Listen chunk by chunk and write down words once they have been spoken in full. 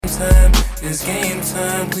time, it's game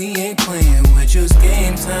time, we ain't playing with you. It's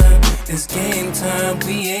game time, it's game time,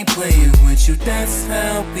 we ain't playing with you. That's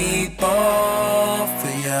how we ball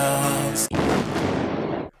for y'all.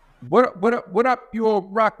 What up, you're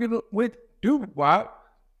rocking with Doo-Wop.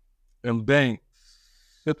 And bang.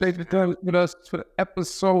 So thanks for coming with us for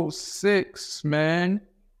episode 6, man.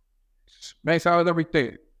 Max, how's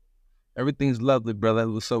everything? Everything's lovely, brother.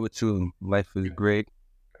 What's up with you? Life is great.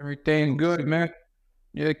 Everything good, man.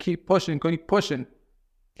 Yeah, keep pushing.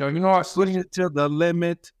 Yo, you know I Pushing it to the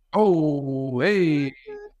limit. Oh, hey.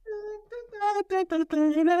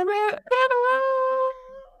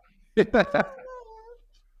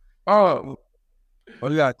 Oh,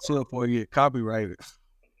 you got to chill before you get copyrighted.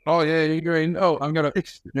 Oh, yeah, you already know. I'm gonna.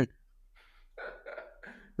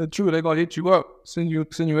 The truth, they're gonna hit you up, send you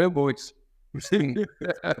invoice.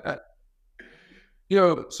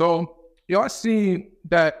 Yo, so y'all seen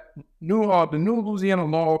that the new Louisiana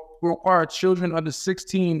law will require children under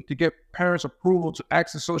 16 to get parents' approval to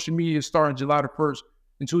access social media starting July the 1st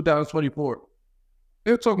in 2024.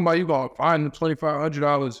 They're talking about you gonna fine them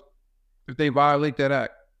 $2,500 if they violate that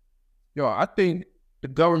act. Yo, I think the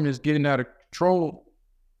government is getting out of control,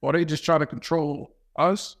 or they just try to control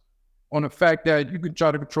us on the fact that you can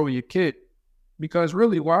try to control your kid. Because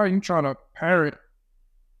really, why are you trying to parent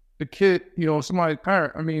the kid, somebody's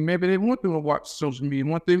parent? I mean, maybe they want them to watch social media,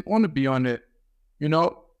 they want to be on it. I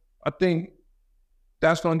think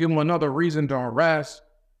that's going to give them another reason to harass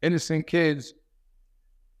innocent kids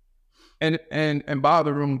and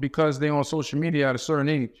bother them because they're on social media at a certain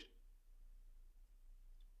age.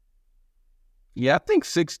 Yeah, I think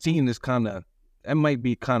 16 is that might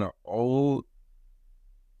be kind of old.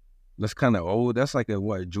 That's kind of old. That's like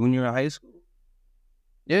a junior high school?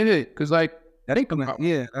 Yeah, because like, I think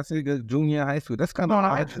that's like a junior high school. That's kind of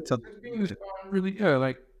hard to tell. Really,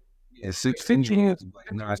 yeah, 16 years.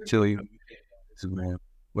 Nice chill you, man,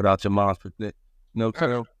 without your mom's permission. No,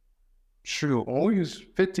 true. Always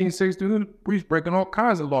 15, 16, we's breaking all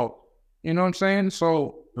kinds of laws. You know what I'm saying?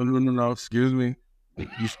 So no. Excuse me.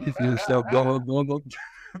 You speak for yourself. Go.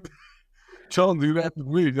 Don't do that to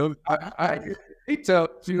me. I tell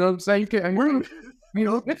you know what I'm saying. You can't really,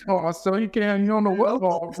 it's hard. So you can't. You don't know what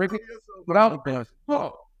law without a gun.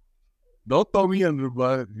 Oh. Don't throw me under the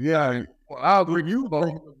bus. Yeah. Well, I'll bring you.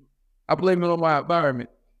 I blame it on my environment.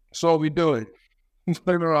 So we do it.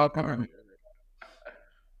 Blame it on our environment.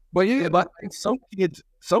 But yeah, but some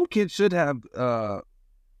kids should have.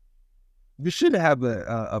 You should have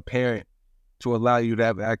a parent to allow you to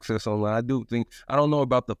have access online. I don't know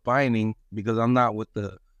about the fining because I'm not with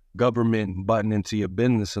the government butting into your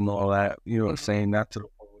business and all that. You know what I'm saying? Not to the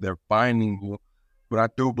point where they're fining you, but I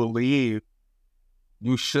do believe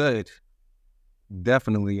you should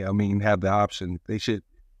definitely. Have the option. They should.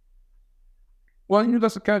 Well,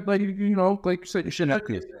 that's a kind of, like you said, you should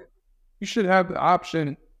have the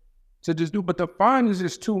option to just do. But the fine is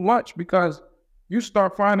just too much because you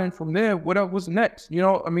start fining from there. What's next?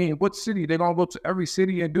 What city? They're gonna go to every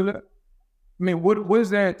city and do that? What is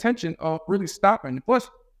their intention of really stopping? Plus,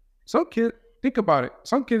 some kids, think about it.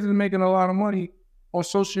 Some kids are making a lot of money on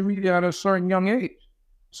social media at a certain young age.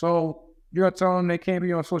 So you're telling them they can't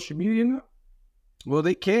be on social media now? Well,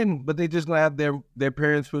 they can, but they just gonna have their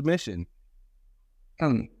parents' permission.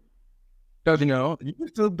 You can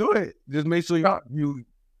still do it. Just make sure you.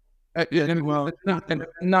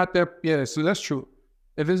 Not their. Yeah, so that's true.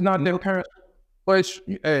 If it's not their parents, but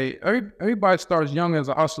everybody starts young as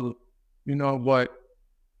a hustler, But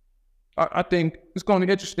I think it's going to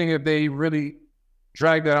be interesting if they really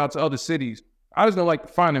drag that out to other cities. I just don't like the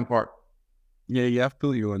fining part. Yeah, I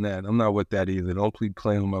feel you on that. I'm not with that either. Don't please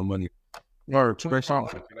claim my money. Or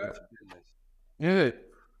yeah,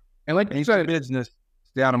 and like you said, business.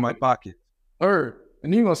 Stay out of my pocket. And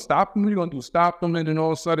you're gonna stop them. You're gonna stop them, and then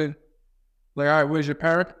all of a sudden, like, all right, where's your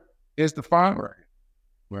parent? It's the fine,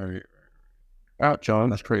 Right. Out, John.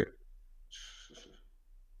 That's great.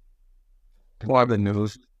 Why the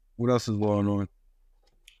news? What else is going on?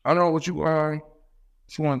 I don't know what you want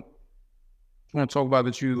to talk about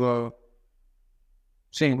that you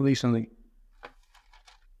seen recently.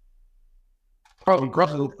 Carly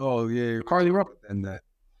Russell. Oh yeah, Carly Russell and that.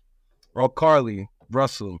 Oh, Carly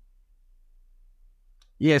Russell.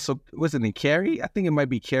 Yeah, so wasn't it Carrie? I think it might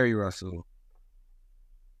be Carrie Russell.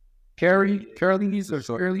 Carly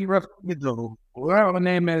Russell. Whatever her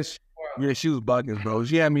name is. Yeah, she was bugging, bro.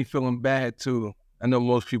 She had me feeling bad too. I know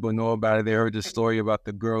most people know about it. They heard the story about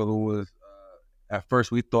the girl who was. At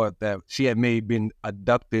first, we thought that she had maybe been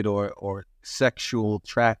abducted or sexual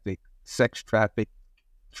trafficked. I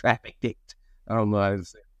don't know how to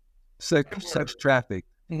say. Sex trafficked.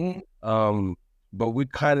 Mm-hmm. But we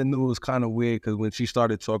kind of knew it was kind of weird because when she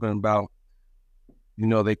started talking about,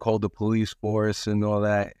 they called the police force and all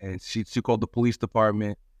that, and she called the police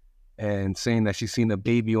department and saying that she seen a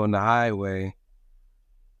baby on the highway.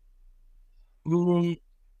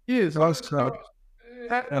 Yes, But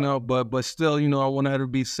still, I wanted her to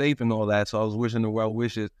be safe and all that, so I was wishing her well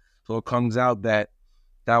wishes. So it comes out that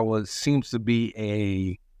seems to be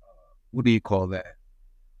a, what do you call that?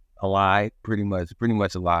 A lie, pretty much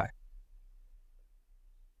a lie.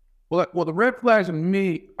 Well, the red flags in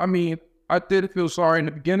me, I mean, I did feel sorry in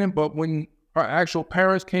the beginning, but when her actual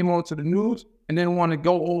parents came onto the news and didn't want to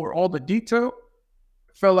go over all the detail,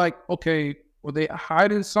 it felt like, okay, were they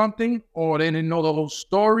hiding something, or they didn't know the whole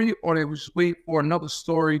story, or they was waiting for another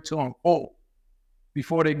story to unfold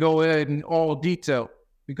before they go ahead in all detail?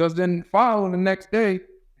 Because then following the next day,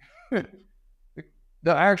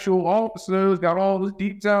 the actual officers got all this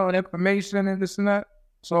detail and information and this and that.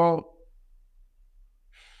 So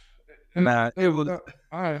it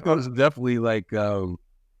was definitely like, and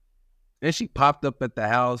she popped up at the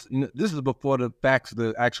house. This is before the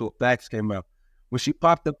actual facts came out. When she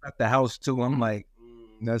popped up at the house too, I'm like,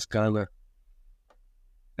 that's kind of.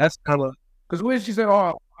 Because when she said,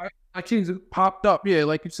 "Oh, she just popped up," yeah,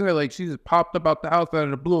 like you said, like she just popped up out the house out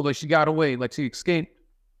of the blue, like she got away, like she escaped.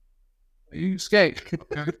 You escaped.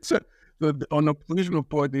 So on the police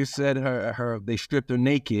report, they said they stripped her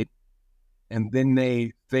naked, and then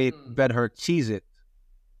they fed her Cheez-It.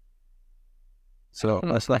 So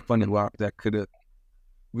that's not funny. Wow, that could have.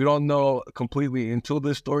 We don't know completely until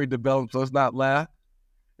this story develops. Let's not laugh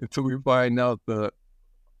until we find out the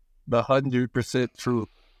 100% truth.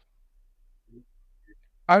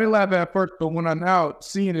 I didn't laugh at first, but when I'm now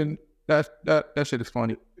seeing it, that shit is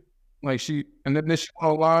funny. Like and then she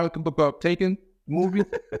went online to look up Taken movie.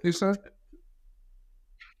 You said.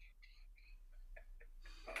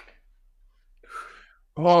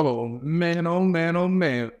 Oh man! Oh man! Oh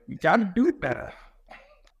man! You gotta do that.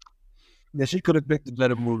 Yeah, she could have picked a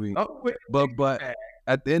better movie. But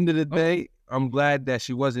at the end of the day, I'm glad that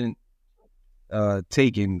she wasn't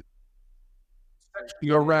taken.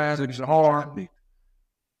 Your rise hard.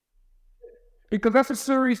 Because that's a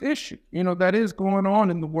serious issue, that is going on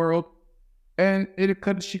in the world, and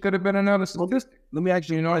she could have been another statistic. Let me ask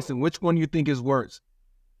you, listen, which one do you think is worse,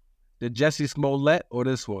 the Jussie Smollett or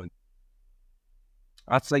this one?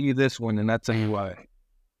 I'll tell you this one, and I'll tell you why.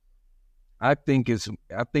 I think it's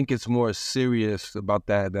more serious about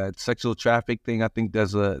that sexual traffic thing. I think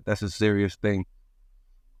that's a serious thing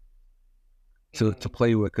to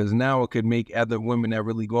play with, because now it could make other women that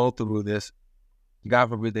really go through this, God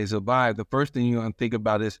forbid they survive, the first thing you're gonna think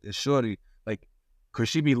about is shorty. Like, could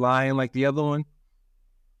she be lying like the other one?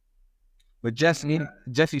 But Jesse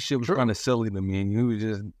shit was kind of silly to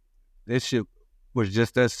me. This shit was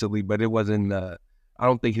just as silly, but it wasn't. I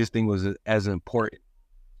don't think his thing was as important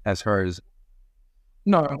as hers.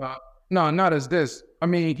 No, not as this. I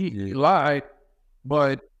mean, he lied,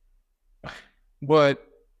 but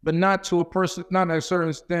not to a person, not at a certain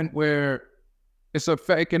extent where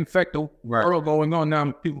it can affect the world going on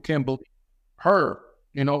now. People can't believe her,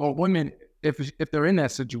 or women if they're in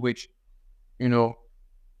that situation.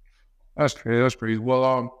 That's crazy. That's crazy.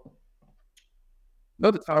 Well,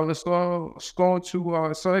 another time, let's go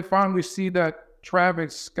into. So they finally see that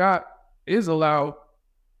Travis Scott is allowed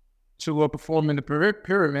to perform in the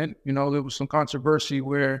pyramid. There was some controversy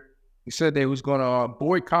where he said they was going to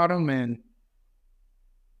boycott him, and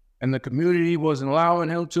the community wasn't allowing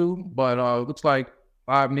him to. But it looks like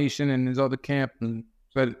Live Nation and his other camp and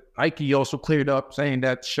said Nike also cleared up, saying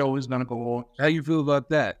that show is going to go on. How you feel about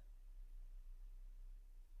that?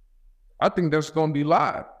 I think that's going to be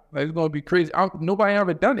live. Like, it's going to be crazy. Nobody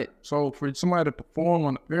ever done it. So for somebody to perform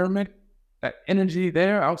on the pyramid, that energy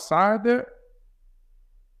there, outside there, it's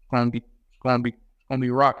going to be rocking.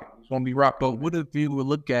 It's going to be rocking. But what if you would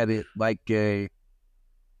look at it like a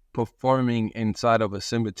performing inside of a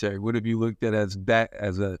cemetery? What if you looked at as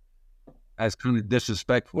kind of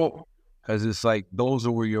disrespectful? Because it's like those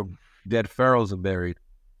are where your dead pharaohs are buried.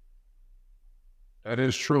 That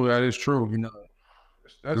is true.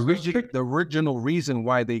 The original reason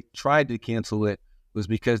why they tried to cancel it was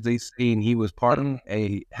because they seen he was part of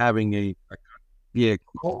having a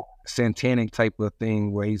satanic type of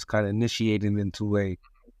thing where he's kind of initiated into a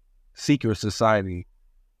secret society,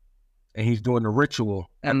 and he's doing a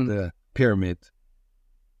ritual at the pyramid.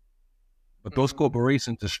 But those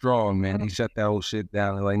corporations are strong, man. He shut that whole shit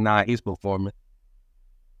down. They're like, nah, he's performing.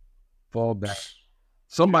 Fall back.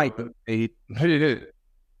 Somebody caught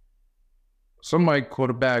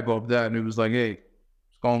a bag off that, and it was like, hey,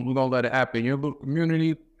 we're gonna let it happen. Your little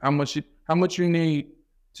community, how much you need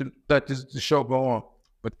to let the show go on.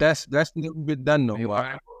 But that's never been done though.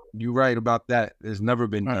 You're right about that. It's never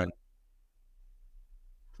been done.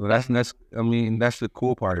 So that's I mean, that's the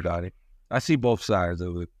cool part about it. I see both sides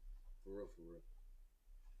of it.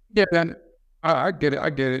 Yeah, man. I get it. I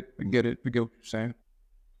get it. I get what you're saying.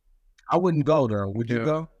 I wouldn't go there. Would you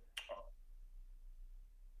go?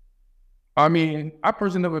 I mean, I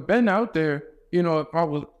personally never been out there. You know, if I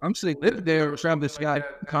was, I'm saying live there, Travis Scott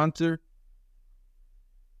concert.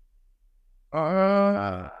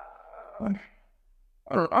 I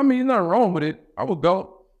mean, nothing wrong with it. I would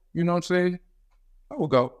go. You know what I'm saying? I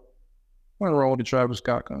would go. Nothing wrong with the Travis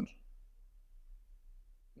Scott concert.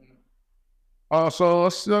 So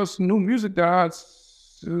that's new music that I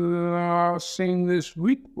seen this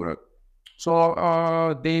week.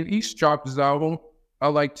 So Dave East dropped his album. I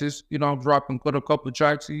like this. You know, I'm dropping, put a couple of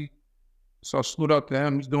tracks. So I salute up to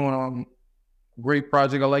him. He's doing a great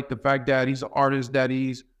project. I like the fact that he's an artist, that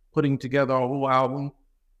he's putting together a whole album.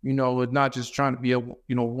 You know, not just trying to be a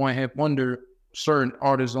one-hit wonder. Certain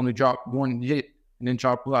artists only drop one hit and then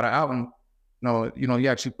drop a lot of album. No, you know, he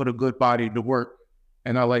actually put a good body to work.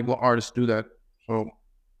 And I like when artists do that. So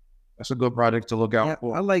that's a good project to look out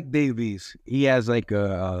for. I like Davies. He has like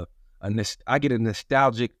I get a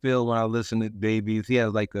nostalgic feel when I listen to Davies. He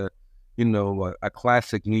has like a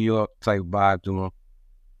classic New York type vibe to him.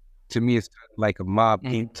 To me, it's like a Mob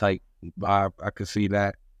Deep type vibe. I could see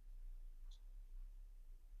that.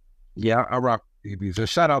 Yeah, I rock Davies. So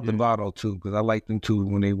shout out to Vado too, because I like them too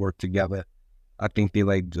when they work together. I think they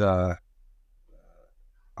like I'll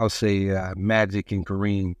say Magic and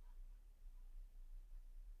Kareem.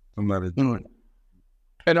 Somebody doing.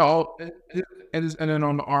 And then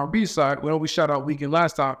on the R&B side, we shout out Weekend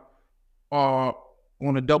last time. Want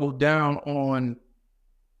to double down on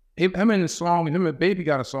him and his song. Him and Baby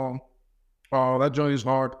got a song. That joint is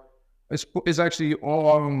hard. It's actually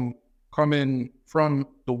all coming from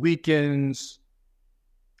the Weekend's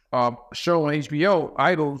show on HBO,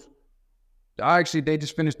 Idols. They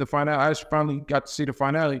just finished the finale. I just finally got to see the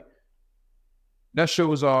finale. That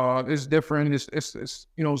show is different. It's it's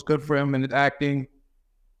good for him and his acting.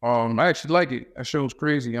 I actually like it. That show is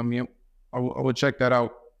crazy. I mean, I would check that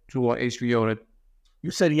out too on HBO.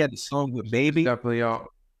 You said he had the song with Baby? Definitely. Yeah,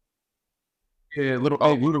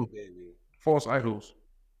 little Baby. False Idols.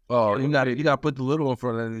 Oh, you got to put the little in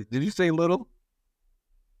front of it. Did you say little?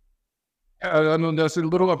 I know that's a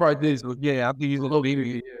little up right there. Yeah, I think he's a little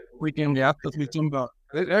Baby. Weekend. Yeah, I thought we were talking about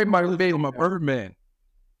everybody was Baby. My Birdman.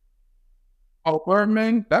 Oh,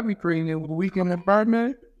 Birdman? That'd be crazy. Weekend and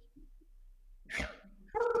Birdman?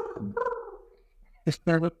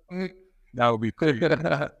 That would be crazy.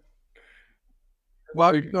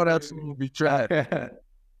 Wow, you know that song would be trash.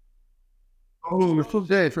 Oh, it's so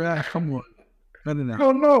dead, trash. Come on.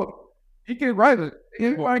 No. No. He can write it.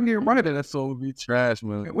 Anybody can write it. That song would be trash,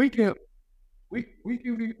 man. We can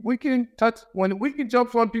touch when we can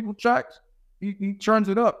jump on people's tracks. He turns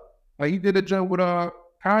it up. Like he did a jump with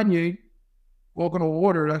Kanye, Walking on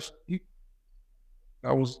Water. You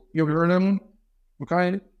ever heard of him? With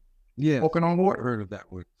Kanye? Yeah. Walking on Water. I heard of that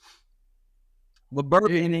one. But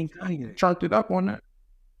Birdman ain't Kanye. Turned it up on that.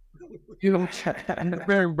 You know,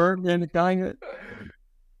 Birdman and Kanye.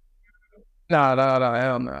 Nah,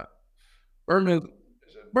 hell nah.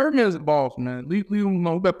 Birdman's a boss, man. Leave him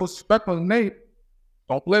alone. Better put respect on his name.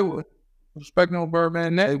 Don't play with him. Respect on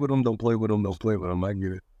Birdman name. Play with him, don't play with him, don't play with him. I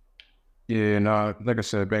get it. Yeah, nah, like I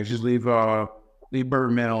said, man, just leave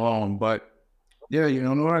Birdman alone. But yeah, you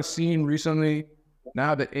know what I've seen recently?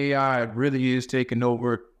 Now that AI really is taking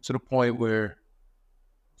over to the point where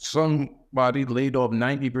somebody laid off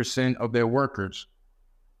 90% of their workers.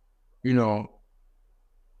 You know,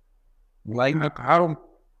 like I don't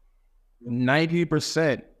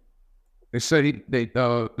 90%. They said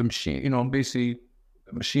the machine, basically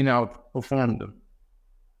the machine outperformed them.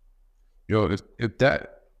 If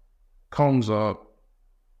that comes a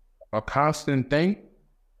constant thing,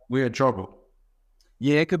 we're in trouble.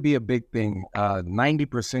 Yeah, it could be a big thing.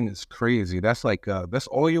 90% is crazy. That's like that's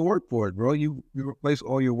all your workforce, bro. You replace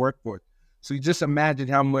all your workforce. So you just imagine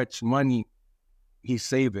how much money he's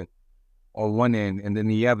saving on one end, and then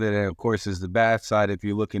the other end, of course, is the bad side. If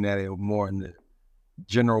you're looking at it more in the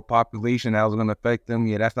general population, how it's going to affect them.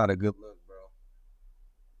 Yeah, that's not a good look, bro.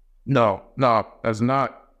 No, that's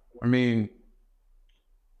not. I mean,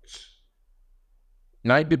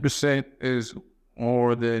 90% is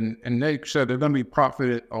more than, and they said they're going to be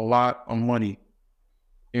profited a lot of money,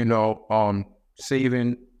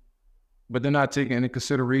 saving, but they're not taking into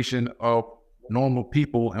consideration of normal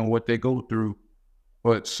people and what they go through.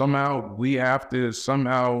 But somehow we have to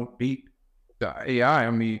beat the AI.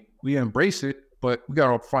 I mean, we embrace it, but we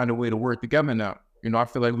gotta find a way to work together now. I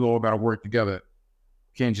feel like we all gotta work together.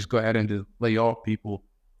 You can't just go ahead and just lay off people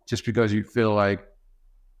just because you feel like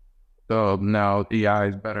now AI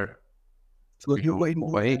is better. So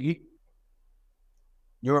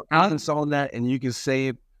you're honest on that, and you can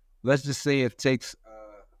say, let's just say it takes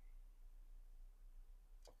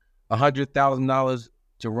 $100,000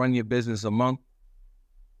 to run your business a month,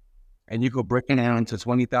 and you could break it down to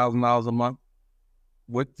 $20,000 a month.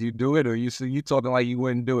 What, do you do it, or you talking like you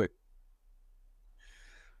wouldn't do it?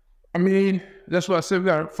 I mean, that's what I said. We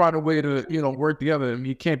gotta find a way to work together. I mean,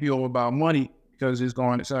 you can't be all about money because it's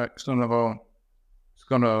gonna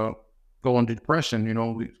go into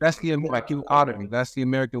depression. That's the American economy. That's the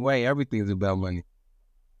American way. Everything's about money.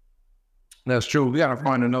 That's true. We gotta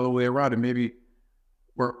find another way around it. Maybe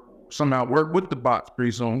somehow work with the bots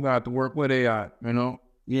pretty soon. We got to work with AI.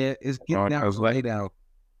 Yeah, it's getting down, laid out.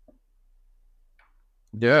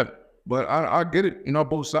 Yeah, but I get it.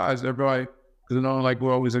 Both sides. Everybody, because like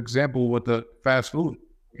we're always example with the fast food.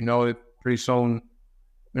 It pretty soon.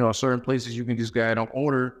 Certain places you can just get an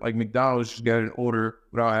order, like McDonald's, just get an order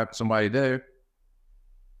without having somebody there,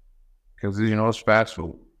 because it's fast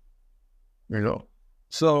food.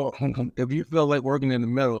 So if you feel like working in the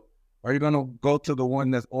middle, are you gonna go to the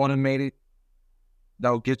one that's automated,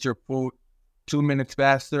 that'll get your food 2 minutes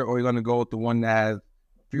faster, or are you gonna go with the one that has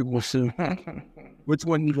people soon? Which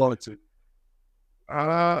one you going to?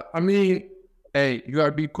 I mean, hey, you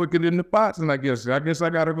gotta be quicker than the bots, and I guess I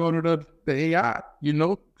gotta go to the AI,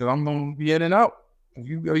 because I'm gonna be in and out. If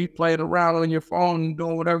you playing around on your phone and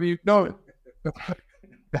doing whatever you're doing.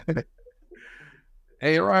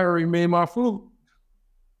 Hey, I already made my food.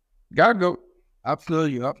 Gotta go. I feel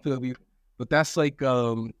you. But that's like,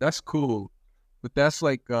 that's cool. But that's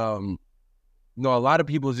like, a lot of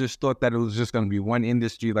people just thought that it was just gonna be one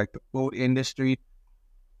industry, like the food industry.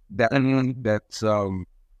 That's the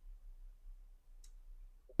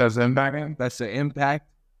impact. That's the impact.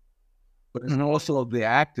 But and also the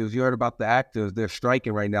actors. You heard about the actors? They're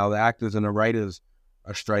striking right now. The actors and the writers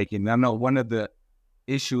are striking. I know one of the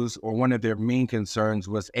issues, or one of their main concerns,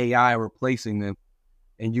 was AI replacing them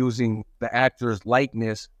and using the actor's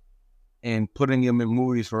likeness and putting them in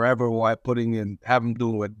movies forever, while have them do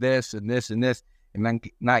with this and this and this, and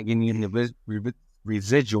not getting any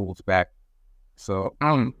residuals back. So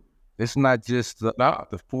it's not just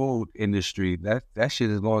the food industry. That shit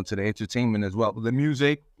is going to the entertainment as well. The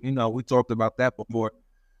music, we talked about that before.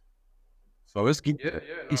 So it's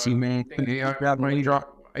easy, man. AI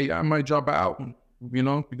might drop out,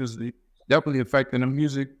 because it's definitely affecting the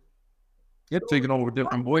music. Taking over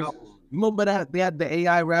different voices. Remember that they had the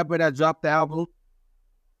AI rapper that dropped the album?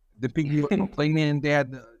 The people complaining, they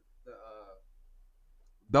had the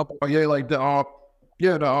double. Oh yeah, like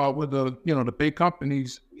with the big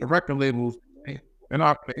companies, the record labels, and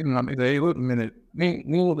hey, wait a minute,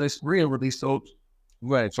 let's re-release those.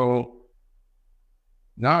 Right. So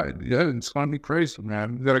now, it's gonna be crazy,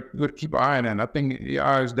 man. We gotta keep an eye on that. I think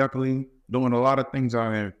AI is definitely doing a lot of things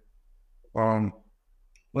out here.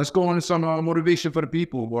 Let's go into some motivation for the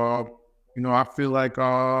people. I feel like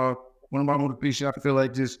one of my motivations, I feel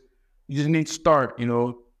like you just need to start.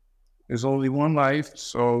 There's only one life,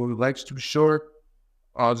 so life's too short.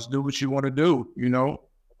 Just do what you want to do. Don't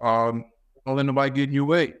let nobody get in your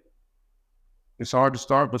way. It's hard to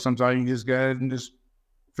start, but sometimes you just go ahead and just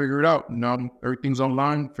figure it out. Everything's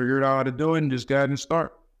online. Figure it out how to do it, and just go ahead and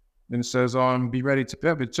start. Then it says, be ready to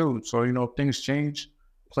pivot too. So things change,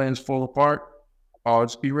 plans fall apart.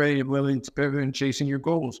 Just be ready and willing to pivot and chasing your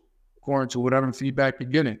goals according to whatever feedback you're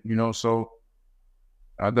getting, so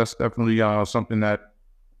that's definitely something that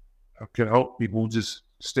can help people just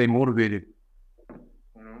stay motivated.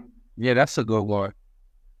 Yeah, that's a good one.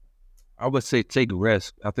 I would say take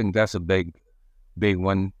risk. I think that's a big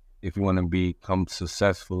one. If you want to become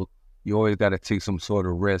successful, you always got to take some sort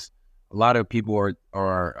of risk. A lot of people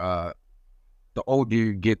are the older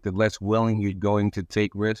you get, the less willing you're going to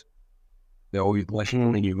take risks. They're always less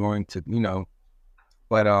willing you're going to,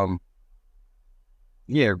 but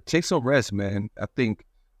yeah, take some risk, man. I think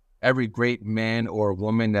every great man or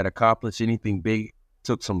woman that accomplished anything big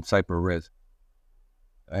took some type of risk.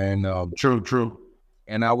 And true.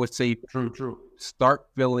 And I would say true. Start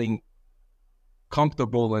feeling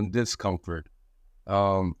comfortable in discomfort.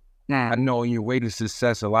 I know on your way to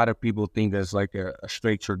success, a lot of people think there's like a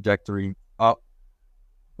straight trajectory up.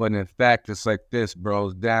 But in fact, it's like this, bro.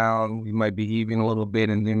 It's down. You might be heaving a little bit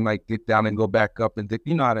and then might get down and go back up. And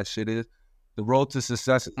you know how that shit is. The road to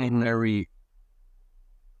success is a very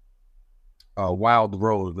wild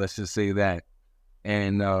road. Let's just say that.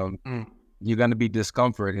 And you're going to be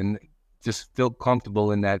discomfort. And just feel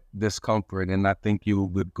comfortable in that discomfort, and I think you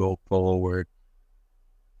would go forward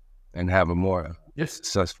and have a more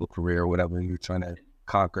successful career, whatever you're trying to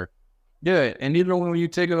conquer. Yeah, and even when you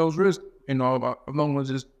take those risks, you know, along with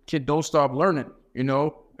this kid, don't stop learning. You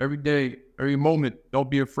know, every day, every moment, don't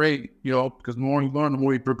be afraid. You know, because the more you learn, the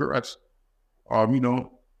more you progress. You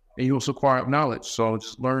know, and you also acquire knowledge. So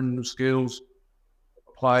just learn new skills,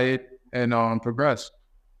 apply it, and progress.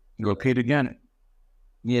 Repeat again.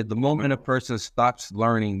 Yeah, the moment a person stops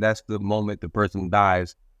learning, that's the moment the person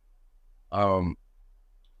dies.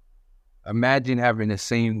 Imagine having the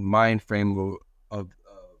same mind frame of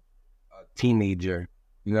a teenager.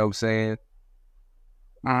 You know what I'm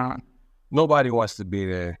saying? Nobody wants to be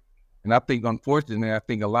there. And I think, unfortunately, I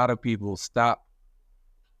think a lot of people stop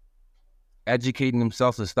educating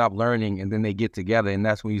themselves and stop learning, and then they get together, and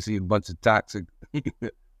that's when you see a bunch of toxic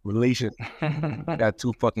relations. Got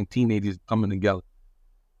two fucking teenagers coming together.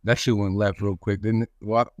 That shit went left real quick, didn't it?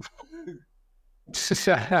 What?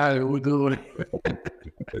 We're doing it.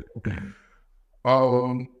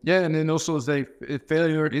 Yeah, and then also say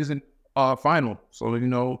failure isn't final. So, you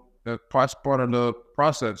know, that's part of the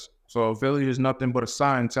process. So failure is nothing but a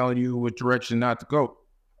sign telling you what direction not to go.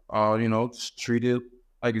 You know, just treat it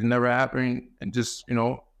like it's never happened and just, you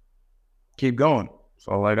know, keep going.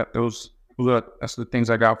 So like that's the things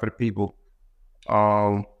I got for the people.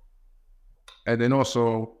 And then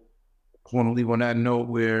also I want to leave on that note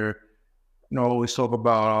where, you know, always talk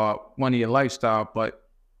about money and lifestyle, but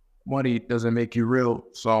money doesn't make you real.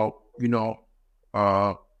 So, you know,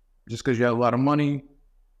 just because you have a lot of money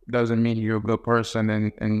doesn't mean you're a good person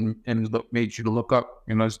and makes you to look up.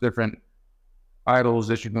 You know, it's different idols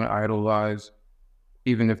that you're going to idolize,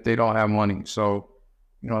 even if they don't have money. So,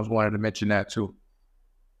 you know, I just wanted to mention that too.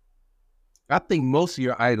 I think most of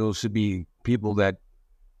your idols should be people that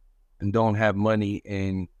don't have money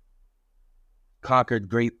and conquered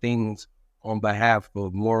great things on behalf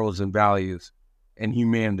of morals and values and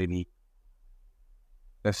humanity.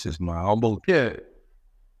 That's just my humble. Yeah,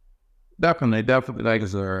 definitely. Like,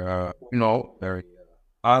 These are, you know, very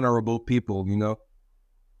honorable people, you know?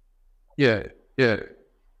 Yeah,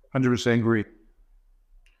 100% agree.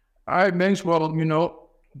 All right, Banks. Well, you know,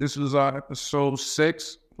 this was episode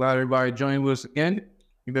 6. Glad everybody joined us again.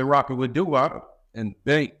 You've been rocking with Doo-Wop And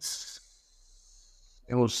thanks.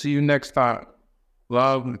 and we'll see you next time.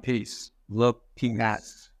 Love and peace. Love,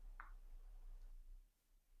 peace.